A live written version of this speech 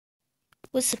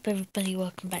What's up everybody,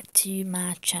 welcome back to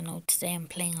my channel. Today I'm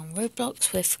playing on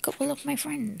Roblox with a couple of my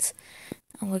friends.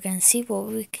 And we're going to see what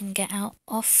we can get out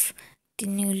of the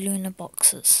new lunar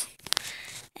boxes.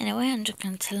 Anyway, I'm just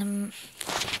going to tell them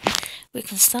we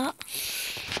can start.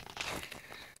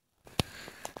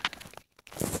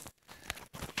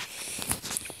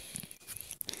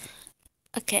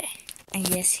 Okay, and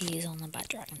yes, he is on the bad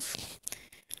dragon.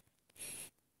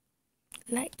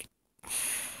 Like,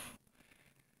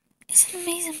 it's an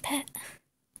amazing pet.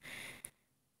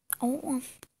 I want one.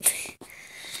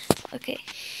 Okay.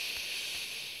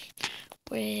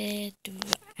 Where do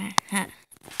I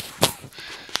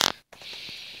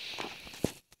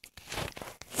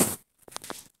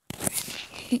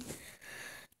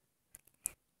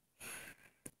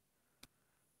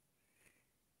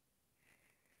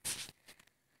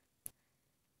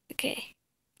Okay,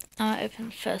 now I open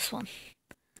the first one.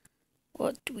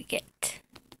 What do we get?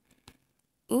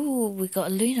 Ooh, we got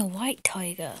a lunar white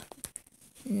tiger.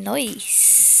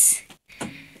 Nice.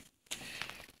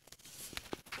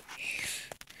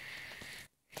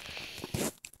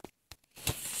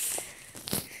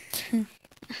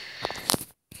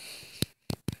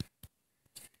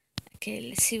 Okay,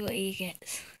 let's see what he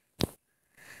gets.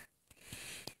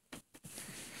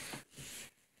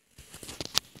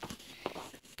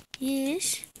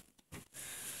 Yes.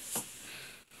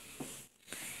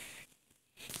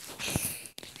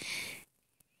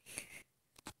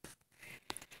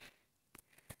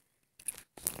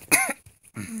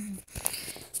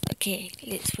 Okay,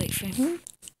 let's wait for him.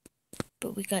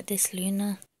 But we got this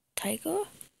lunar tiger.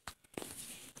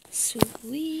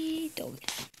 Sweet dog.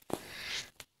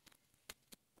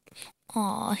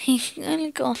 Aw, he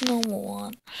only got a normal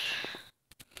one.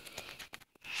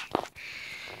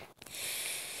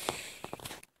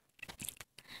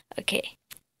 Okay,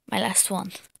 my last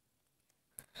one.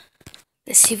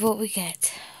 Let's see what we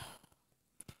get.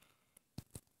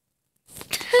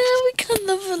 We got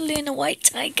another lunar white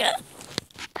tiger.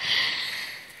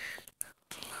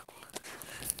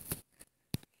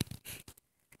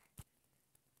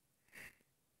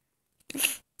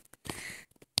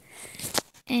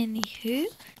 Anywho,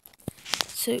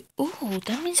 so, ooh,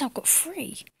 that means I've got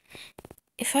 3.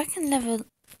 If I can level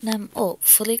them up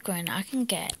fully grown, I can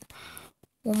get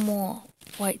one more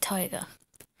white tiger.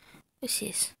 What's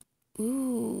this?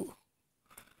 Ooh.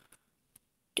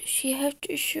 Does she have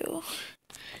to show?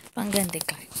 I'm going to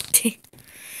decline.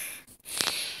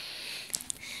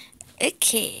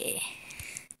 Okay.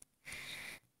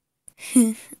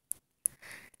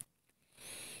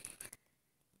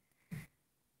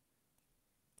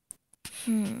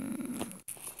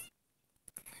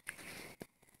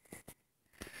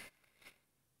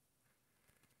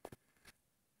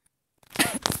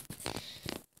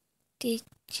 Did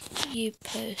you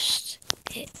post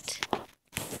it?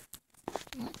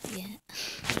 Not yet.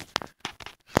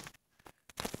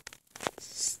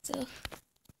 Still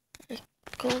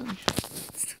recording.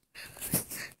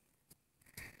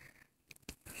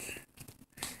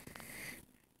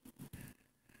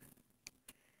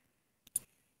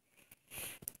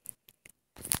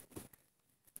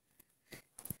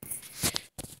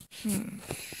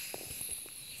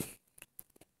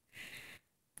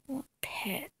 What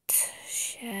pet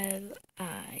shall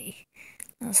I?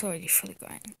 That's already fully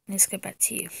grown. Let's go back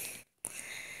to you.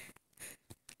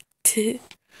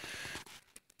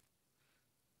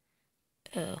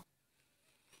 Oh.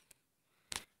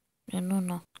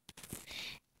 No.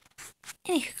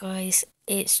 Anyway guys,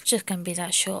 it's just going to be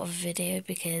that short of a video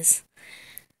because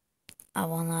I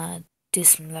want to do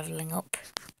some leveling up.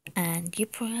 And you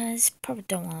guys probably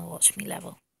don't want to watch me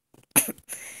level.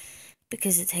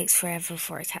 Because it takes forever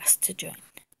for a task to join.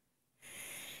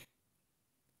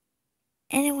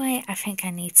 Anyway, I think I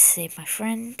need to save my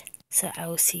friend. So I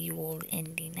will see you all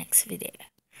in the next video.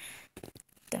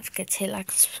 Don't forget to hit like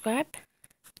and subscribe.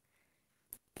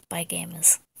 Bye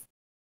gamers.